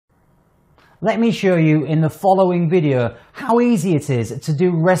Let me show you in the following video how easy it is to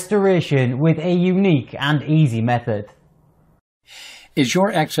do restoration with a unique and easy method. Is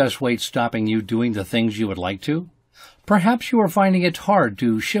your excess weight stopping you doing the things you would like to? Perhaps you are finding it hard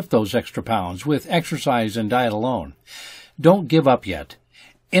to shift those extra pounds with exercise and diet alone. Don't give up yet.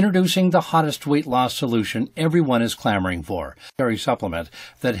 Introducing the hottest weight loss solution everyone is clamoring for, a dietary supplement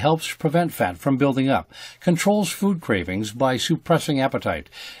that helps prevent fat from building up, controls food cravings by suppressing appetite,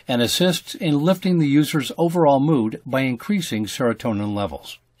 and assists in lifting the user's overall mood by increasing serotonin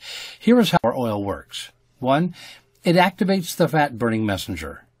levels. Here is how our oil works. 1. It activates the fat-burning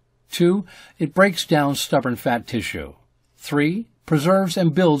messenger. 2. It breaks down stubborn fat tissue. 3. Preserves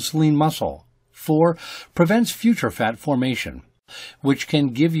and builds lean muscle. 4. Prevents future fat formation, which can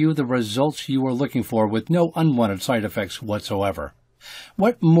give you the results you are looking for with no unwanted side effects whatsoever.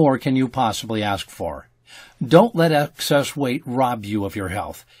 What more can you possibly ask for? Don't let excess weight rob you of your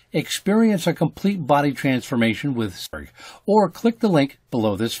health. Experience a complete body transformation with or click the link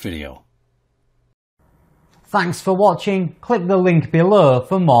below this video. Thanks for watching. Click the link below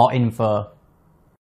for more info.